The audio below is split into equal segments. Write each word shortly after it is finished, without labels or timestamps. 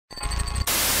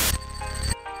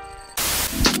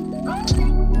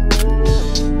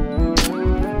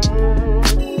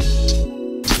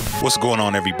What's going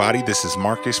on, everybody? This is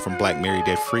Marcus from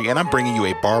BlackMarriedDebtFree, and I'm bringing you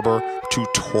a barber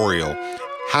tutorial.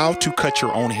 How to cut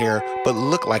your own hair but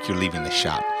look like you're leaving the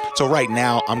shop. So right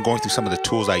now I'm going through some of the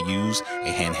tools I use: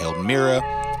 a handheld mirror,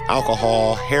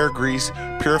 alcohol, hair grease,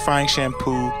 purifying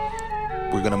shampoo.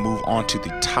 We're going to move on to the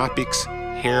Topics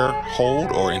hair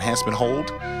hold or enhancement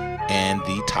hold and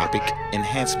the Topic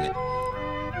enhancement.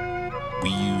 We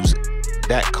use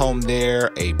that comb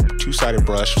there, a two-sided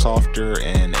brush, softer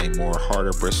and a more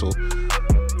harder bristle.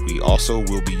 We also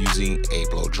will be using a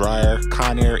blow dryer,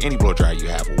 Conair, any blow dryer you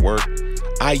have will work.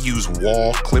 I use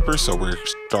wall clippers, so we're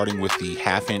starting with the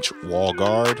 1/2-inch wall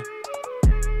guard,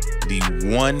 the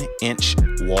 1-inch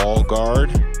wall guard,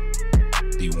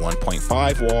 the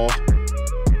 1.5 wall,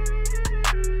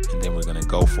 and then we're gonna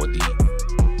go for the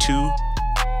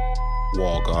 2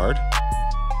 wall guard,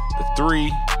 the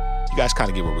 3. You guys kind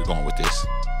of get where we're going with this.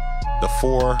 The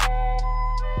 4,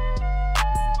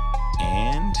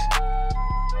 and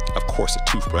of course a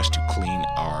toothbrush to clean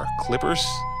our clippers.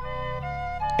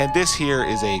 And this here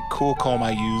is a cool comb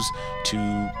I use to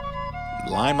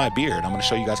line my beard. I'm going to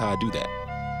show you guys how I do that.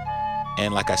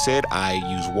 And like I said, I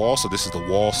use Wall, so this is the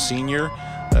Wall Senior.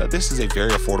 This is a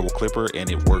very affordable clipper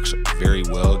and it works very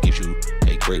well. It gives you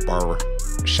a great barber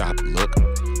shop look.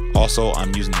 Also,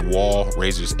 I'm using the Wall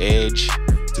Razor's Edge.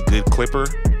 It's a good clipper,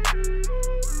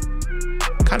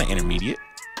 kind of intermediate,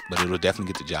 but it'll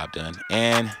definitely get the job done.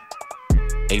 And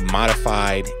a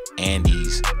modified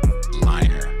Andes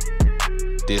liner.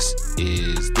 This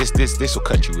will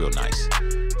cut you real nice.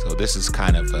 So this is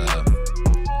kind of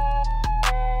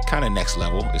next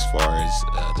level as far as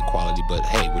the quality. But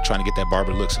hey, we're trying to get that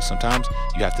barber look, so sometimes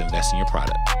you have to invest in your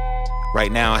product.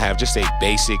 Right now, I have just a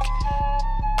basic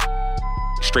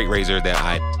straight razor that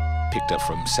I picked up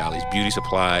from Sally's Beauty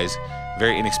Supplies.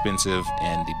 Very inexpensive,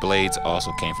 and the blades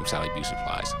also came from Sally's Beauty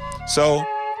Supplies. So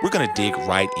we're gonna dig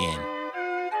right in.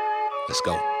 Let's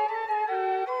go.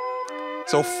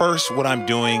 So first, what I'm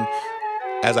doing,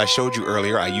 as I showed you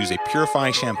earlier, I use a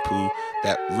purifying shampoo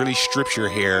that really strips your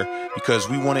hair because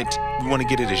we want to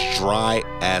get it as dry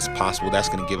as possible. That's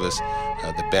going to give us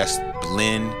the best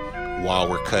blend while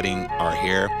we're cutting our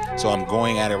hair. So I'm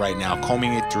going at it right now,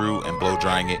 combing it through and blow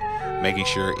drying it, making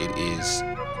sure it is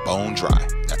bone dry.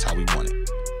 That's how we want it.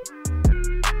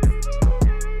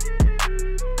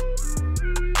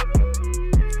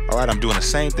 All right, I'm doing the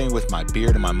same thing with my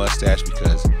beard and my mustache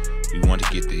because we want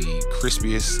to get the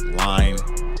crispiest line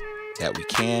that we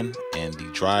can, and the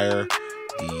drier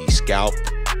the scalp,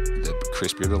 the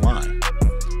crispier the line.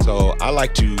 So I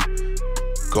like to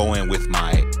go in with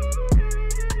my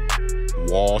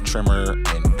wall trimmer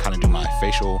and kind of do my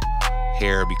facial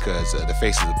hair because the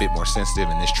face is a bit more sensitive,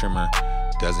 and this trimmer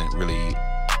doesn't really,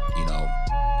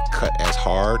 cut as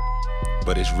hard,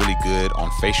 but it's really good on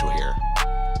facial hair.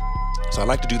 So I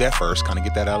like to do that first, kind of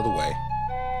get that out of the way.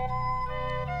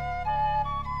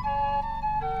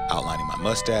 Outlining my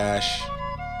mustache.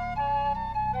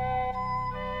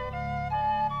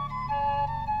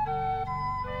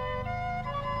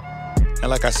 And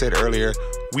like I said earlier,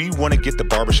 we want to get the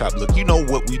barbershop look. You know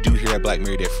what we do here at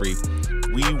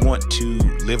BlackMarriedDebtFree. We want to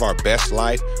live our best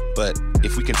life, but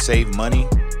if we can save money,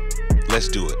 let's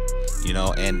do it.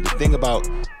 And the thing about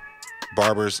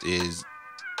barbers is,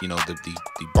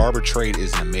 the barber trade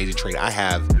is an amazing trade. I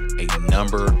have a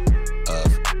number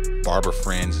of barber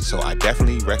friends, so I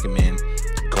definitely recommend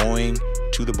going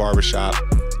to the barbershop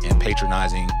and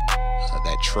patronizing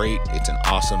that trade. It's an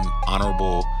awesome,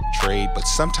 honorable trade, but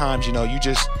sometimes you don't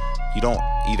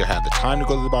either have the time to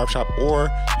go to the barbershop or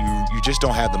you just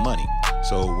don't have the money.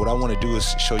 So what I want to do is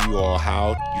show you all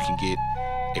how you can get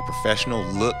a professional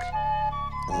look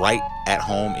right at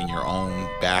home in your own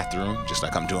bathroom, just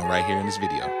like I'm doing right here in this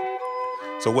video.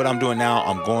 So what I'm doing now,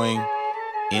 I'm going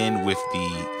in with the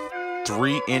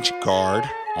 3-inch guard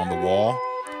on the wall,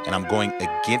 and I'm going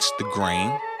against the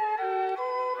grain.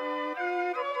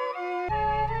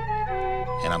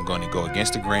 And I'm going to go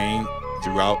against the grain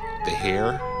throughout the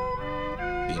hair,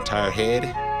 the entire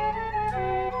head.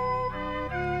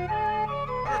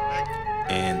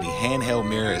 And the handheld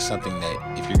mirror is something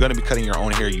that if you're going to be cutting your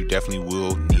own hair, you definitely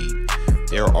will need.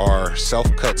 There are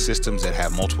self-cut systems that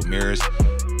have multiple mirrors.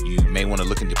 You may want to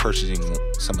look into purchasing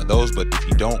some of those, but if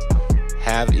you don't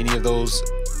have any of those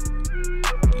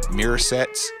mirror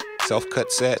sets,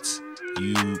 self-cut sets,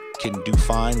 you can do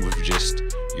fine with just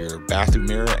your bathroom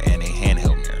mirror and a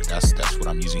handheld mirror. That's what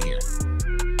I'm using here.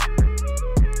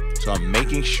 So I'm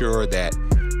making sure that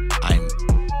I'm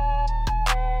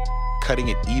cutting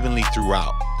it evenly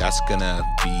throughout. That's gonna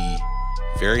be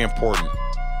very important,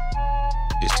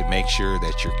 is to make sure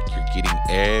that you're getting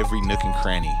every nook and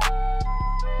cranny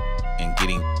and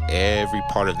getting every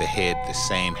part of the head the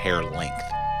same hair length.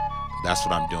 That's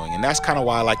what I'm doing, and that's kind of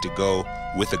why I like to go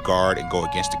with a guard and go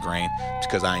against the grain,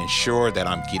 because I ensure that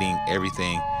I'm getting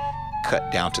everything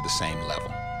cut down to the same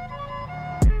level.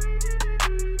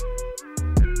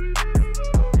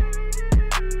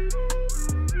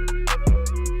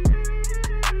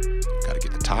 Got to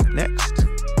get the top next.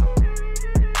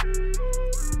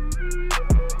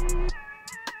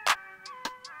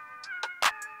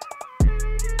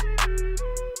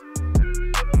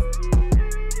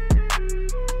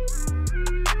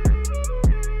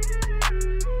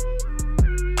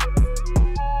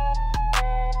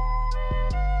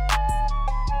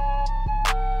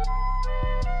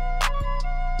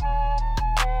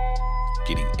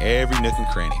 Getting every nook and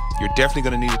cranny. You're definitely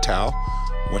going to need a towel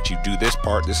once you do this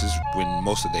part. This is when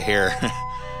most of the hair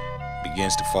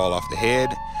begins to fall off the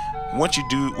head. Once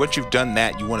you've done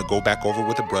that, you want to go back over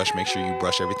with a brush. Make sure you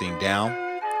brush everything down.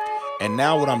 And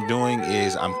now what I'm doing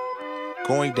is I'm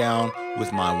going down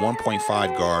with my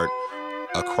 1.5 guard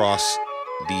across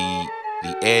the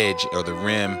edge or the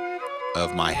rim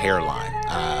of my hairline.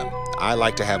 I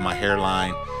like to have my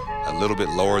hairline a little bit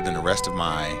lower than the rest of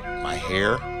my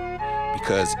hair,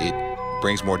 because it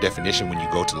brings more definition when you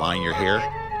go to line your hair,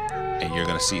 and you're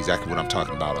going to see exactly what I'm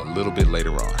talking about a little bit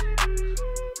later on.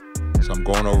 So I'm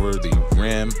going over the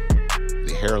rim,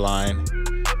 the hairline,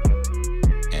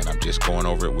 and I'm just going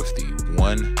over it with the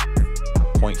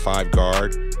 1.5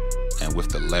 guard and with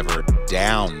the lever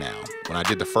down now. When I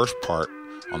did the first part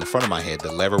on the front of my head,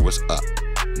 the lever was up.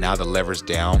 Now the lever's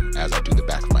down as I do the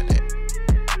back of my neck.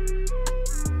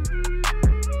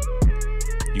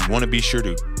 You want to be sure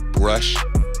to brush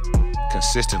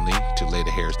consistently to lay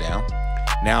the hairs down.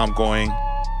 Now I'm going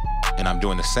and I'm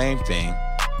doing the same thing,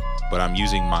 but I'm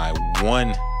using my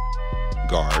 1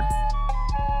 guard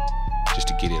just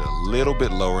to get it a little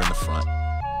bit lower in the front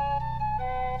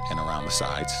and around the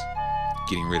sides,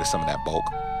 getting rid of some of that bulk.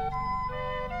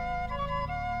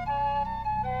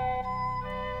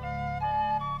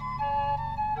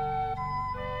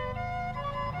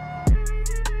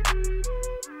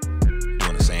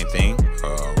 Doing the same thing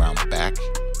around the back.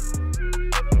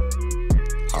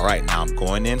 All right, now I'm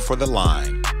going in for the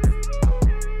line.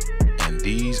 And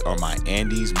these are my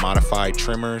Andes modified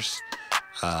trimmers.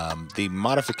 The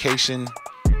modification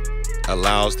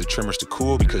allows the trimmers to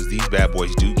cool, because these bad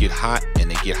boys do get hot,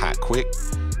 and they get hot quick.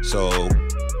 So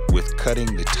with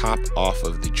cutting the top off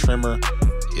of the trimmer,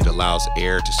 it allows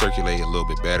air to circulate a little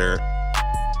bit better.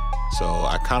 So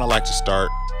I kind of like to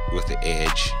start with the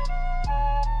edge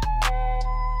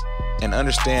and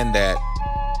understand that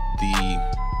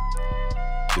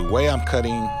the way I'm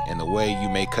cutting and the way you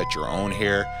may cut your own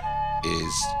hair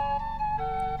is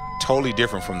totally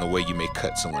different from the way you may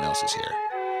cut someone else's hair.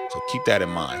 So keep that in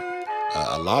mind.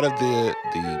 A lot of the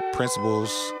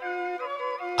principles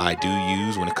I do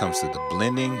use when it comes to the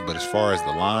blending, but as far as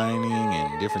the lining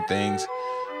and different things,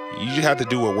 you just have to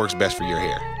do what works best for your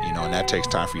hair, you know, and that takes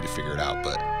time for you to figure it out.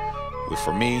 But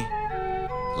for me,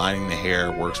 lining the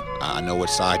hair works. I know what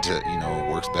side to,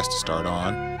 works best to start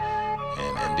on,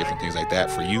 and different things like that.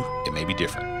 For you, it may be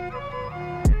different.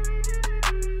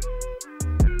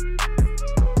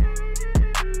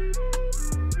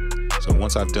 So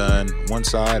once I've done one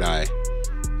side, I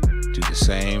do the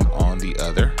same on the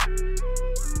other.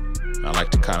 I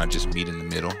like to kind of just meet in the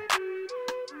middle.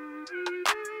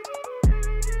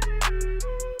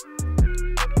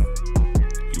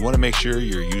 You want to make sure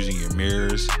you're using your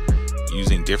mirrors,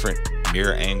 using different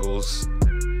mirror angles,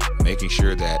 making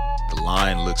sure that the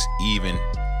line looks even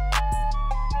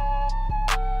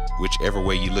whichever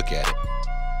way you look at it.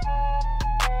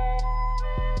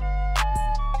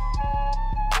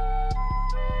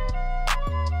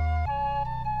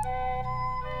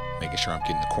 Making sure I'm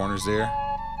getting the corners there.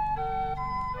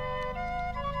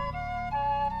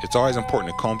 It's always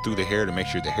important to comb through the hair to make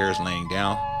sure the hair is laying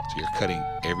down, so you're cutting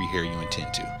every hair you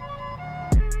intend to.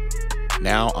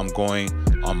 Now I'm going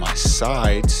on my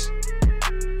sides,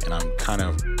 and I'm kind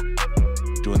of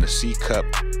doing the C-cup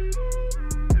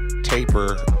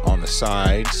taper on the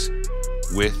sides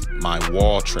with my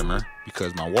wall trimmer,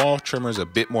 because my wall trimmer is a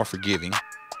bit more forgiving,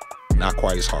 not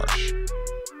quite as harsh.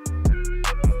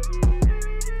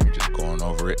 Just going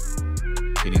over it,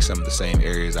 hitting some of the same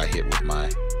areas I hit with my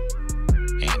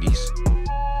Andes.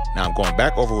 Now I'm going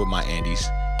back over with my Andes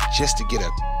just to get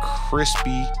a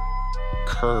crispy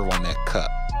curve on that cut,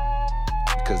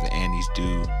 because the Andes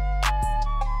do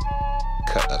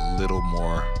cut a little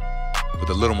more with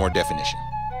a little more definition.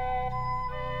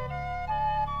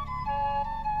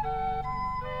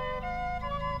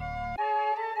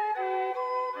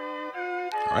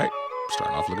 All right,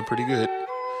 starting off looking pretty good.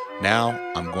 Now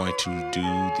I'm going to do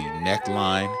the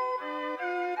neckline,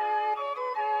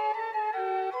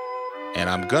 and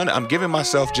I'm giving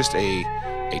myself just a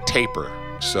taper.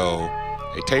 So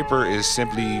a taper is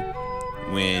simply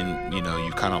when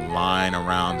you kind of line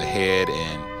around the head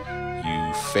and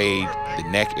you fade the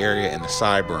neck area and the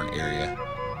sideburn area.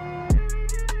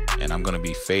 And I'm going to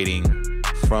be fading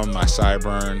from my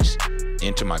sideburns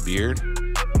into my beard.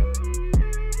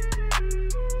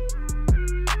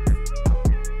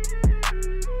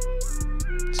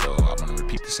 So I'm going to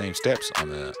repeat the same steps on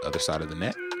the other side of the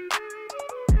neck.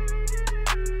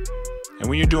 And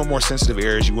when you're doing more sensitive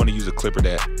areas, you want to use a clipper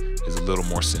that is a little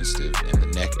more sensitive, and the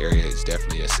neck area is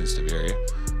definitely a sensitive area.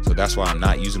 So that's why I'm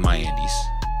not using my Andes.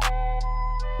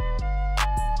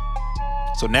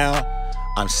 So now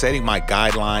I'm setting my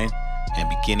guideline and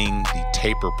beginning the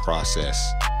taper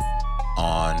process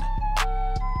on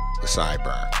the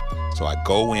sideburn. So I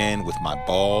go in with my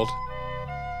bald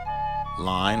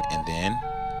line, and then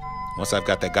once I've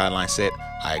got that guideline set,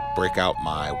 I break out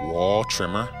my wall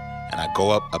trimmer and I go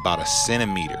up about 1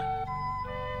 centimeter,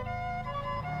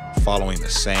 following the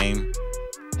same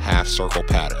half circle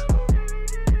pattern.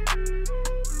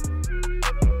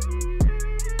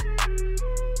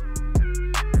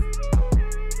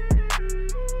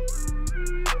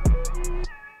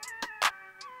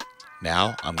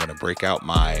 Now I'm going to break out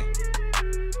my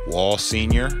wall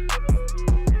senior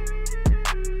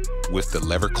with the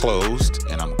lever closed,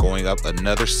 and I'm going up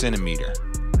another centimeter,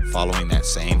 following that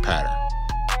same pattern.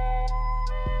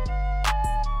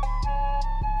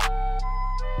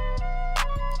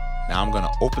 Now I'm going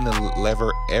to open the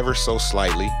lever ever so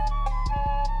slightly,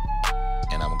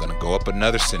 and I'm going to go up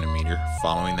another centimeter,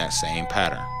 following that same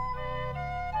pattern.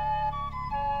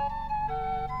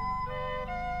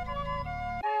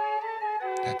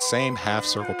 That same half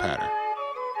circle pattern.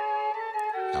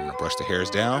 I'm going to brush the hairs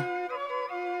down.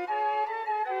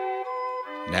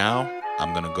 Now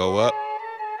I'm going to go up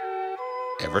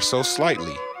ever so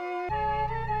slightly,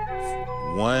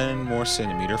 1 more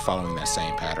centimeter, following that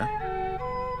same pattern.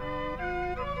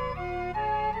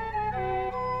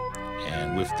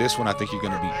 And with this one, I think you're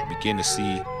going to begin to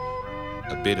see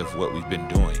a bit of what we've been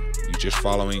doing. You're just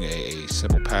following a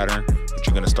simple pattern, but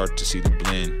you're going to start to see the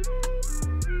blend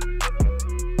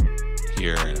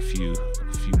here in a few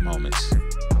moments.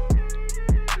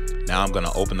 Now I'm going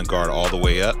to open the guard all the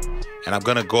way up, and I'm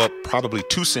going to go up probably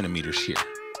 2 centimeters here,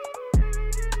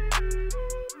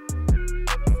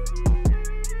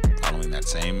 following that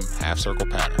same half circle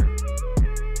pattern.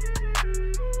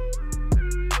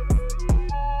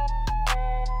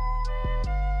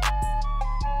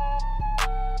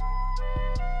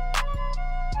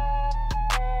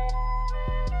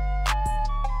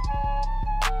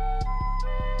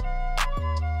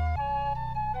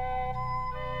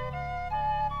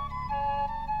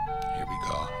 Here we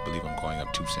go. I believe I'm going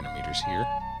up 2 centimeters here.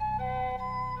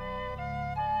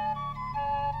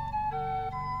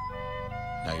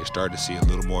 Now you're starting to see a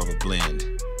little more of a blend.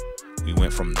 We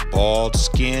went from the bald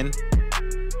skin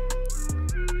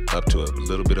up to a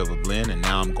little bit of a blend, and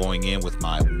now I'm going in with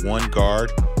my one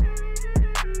guard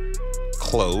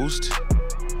closed,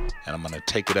 and I'm going to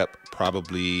take it up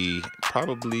probably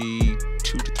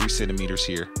 2 to 3 centimeters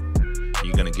here.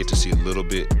 You're going to get to see a little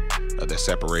bit of that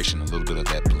separation, a little bit of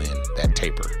that blend, that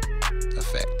taper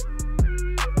effect.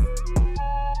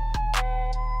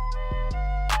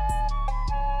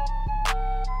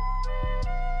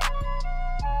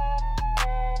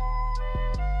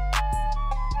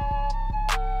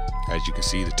 As you can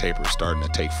see, the taper is starting to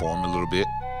take form a little bit.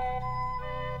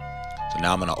 So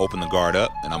now I'm going to open the guard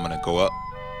up, and I'm going to go up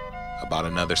about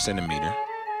another centimeter.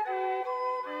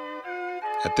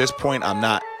 At this point, I'm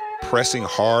not pressing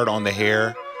hard on the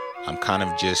hair. I'm kind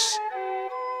of just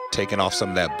taking off some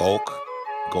of that bulk,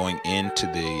 going into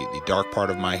the dark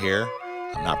part of my hair.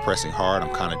 I'm not pressing hard.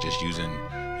 I'm kind of just using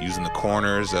the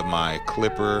corners of my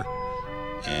clipper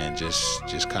and just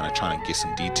kind of trying to get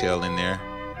some detail in there.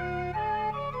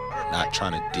 Not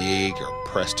trying to dig or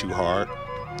press too hard.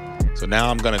 So now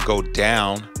I'm going to go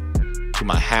down to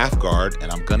my half guard,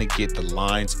 and I'm going to get the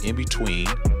lines in between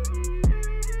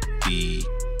the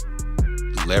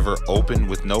lever open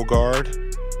with no guard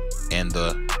and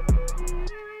the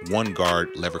one guard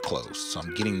lever closed. So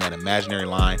I'm getting that imaginary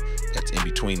line that's in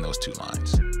between those two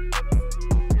lines.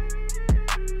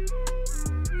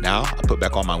 Now I put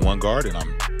back on my one guard, and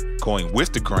I'm going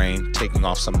with the grain, taking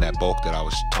off some of that bulk that I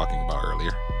was talking about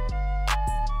earlier.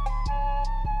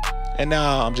 And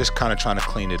now I'm just kind of trying to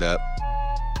clean it up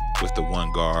with the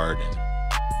one guard and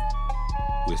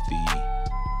with the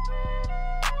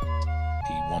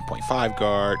 1.5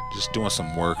 guard, just doing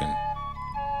some work and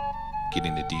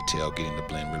getting the detail, getting the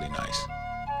blend really nice.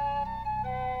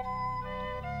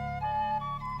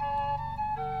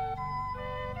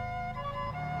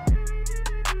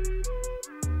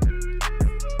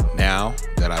 Now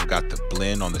that I've got the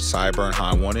blend on the sideburn how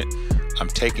I want it, I'm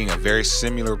taking a very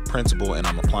similar principle and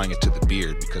I'm applying it to the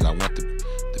beard, because I want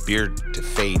the beard to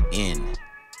fade in.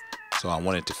 So I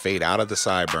want it to fade out of the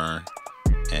sideburn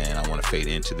and I want to fade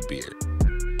into the beard.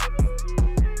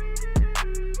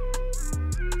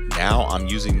 Now I'm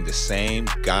using the same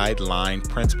guideline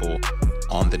principle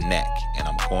on the neck, and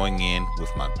I'm going in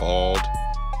with my bald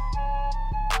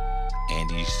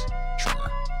Andes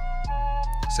trimmer.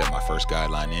 Set my first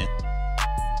guideline in.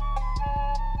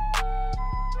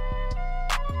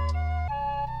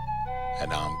 And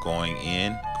now I'm going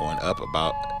up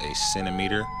about a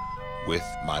centimeter with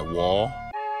my wall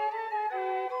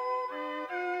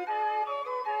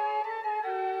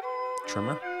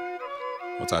trimmer.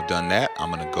 Once I've done that,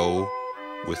 I'm going to go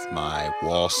with my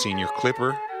wall senior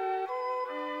clipper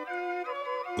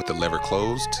with the lever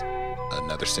closed,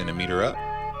 another centimeter up,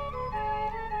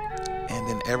 and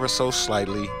then ever so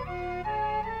slightly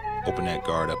open that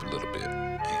guard up a little bit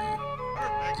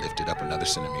and lift it up another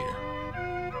centimeter.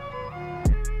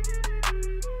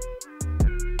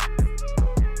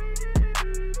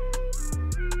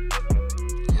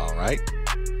 All right,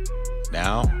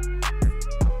 now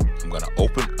I'm going to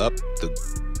open up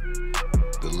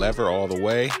the lever all the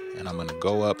way, and I'm going to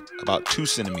go up about 2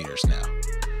 centimeters now.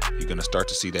 You're going to start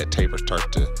to see that taper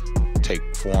start to take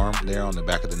form there on the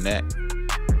back of the neck.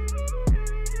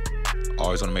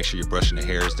 Always want to make sure you're brushing the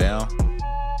hairs down. All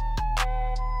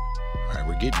right,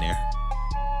 we're getting there.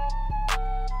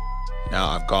 Now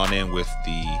I've gone in with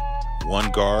the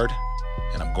one guard,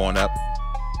 and I'm going up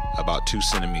about 2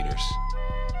 centimeters,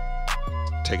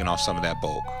 taking off some of that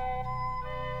bulk.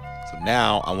 So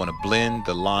now I want to blend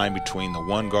the line between the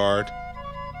one guard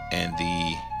and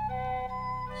the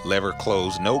lever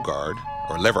closed no guard,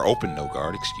 or lever open no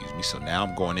guard, excuse me. So now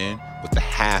I'm going in with the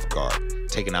half guard,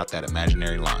 taking out that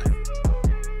imaginary line.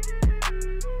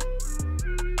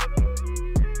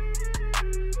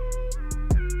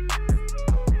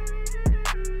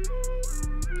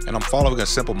 And I'm following a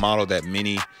simple model that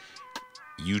many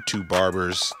YouTube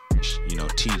barbers,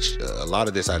 teach. A lot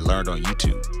of this I learned on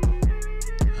YouTube.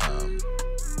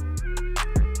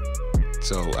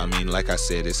 So, I mean, like I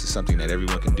said, this is something that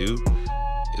everyone can do.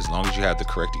 As long as you have the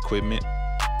correct equipment,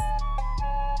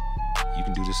 you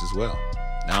can do this as well.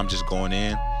 Now I'm just going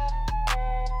in,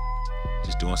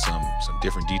 just doing some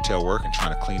different detail work and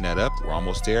trying to clean that up. We're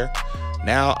almost there.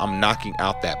 Now I'm knocking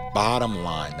out that bottom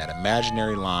line, that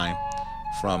imaginary line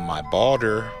from my bald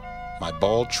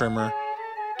trimmer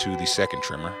to the second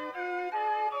trimmer.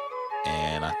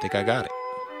 And I think I got it.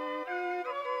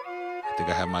 I think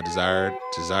I have my desired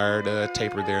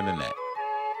taper there in the neck.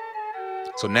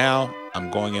 So now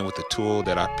I'm going in with the tool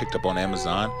that I picked up on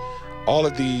Amazon. All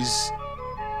of these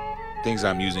things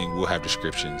I'm using will have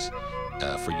descriptions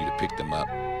for you to pick them up.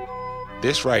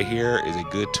 This right here is a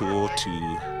good tool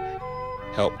to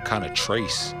help kind of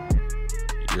trace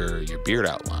your beard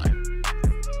outline.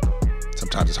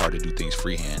 Sometimes it's hard to do things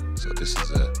freehand, so this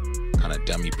is a kind of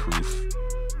dummy-proof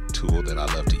tool that I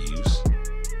love to use.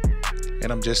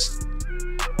 And I'm just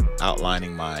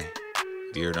outlining my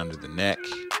beard under the neck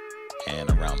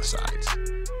and around the sides.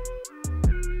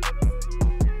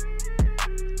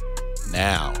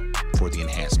 Now for the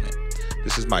enhancement.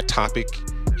 This is my Topic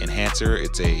enhancer.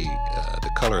 It's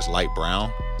the color is light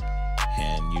brown,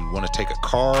 and you want to take a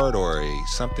card or a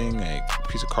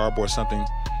piece of cardboard, something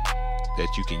that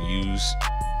you can use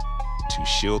to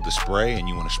shield the spray, and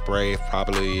you want to spray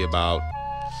probably about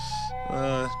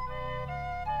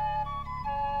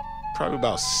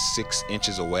 6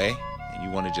 inches away, and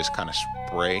you want to just kind of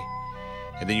spray,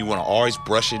 and then you want to always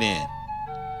brush it in.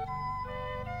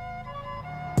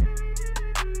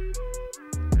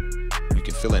 You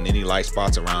can fill in any light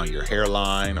spots around your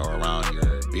hairline or around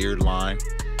your beard line.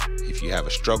 If you have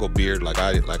a struggle beard like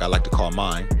I like to call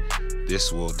mine,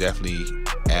 this will definitely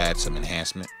add some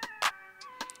enhancement.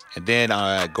 And then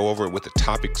I go over it with the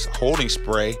Topic's holding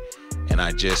spray, and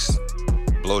I just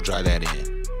blow dry that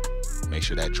in. Make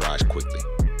sure that dries quickly.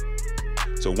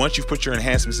 So once you've put your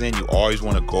enhancements in, you always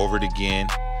want to go over it again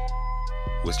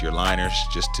with your liners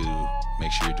just to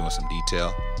make sure you're doing some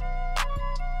detail.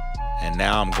 And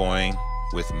now I'm going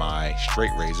with my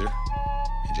straight razor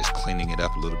and just cleaning it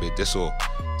up a little bit. This will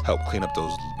help clean up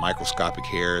those microscopic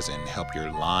hairs and help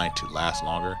your line to last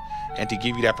longer and to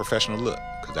give you that professional look,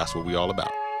 because that's what we're all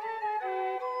about.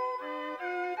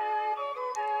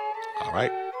 All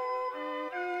right.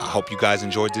 I hope you guys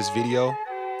enjoyed this video.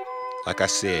 Like I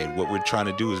said, what we're trying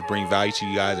to do is bring value to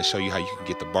you guys and show you how you can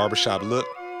get the barbershop look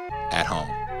at home.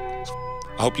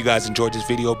 I hope you guys enjoyed this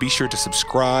video. Be sure to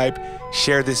subscribe,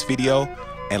 share this video,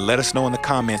 and let us know in the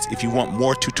comments if you want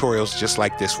more tutorials just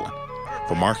like this one.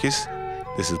 For Marcus,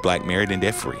 this is Black Married and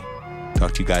Debt Free.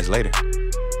 Talk to you guys later.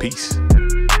 Peace.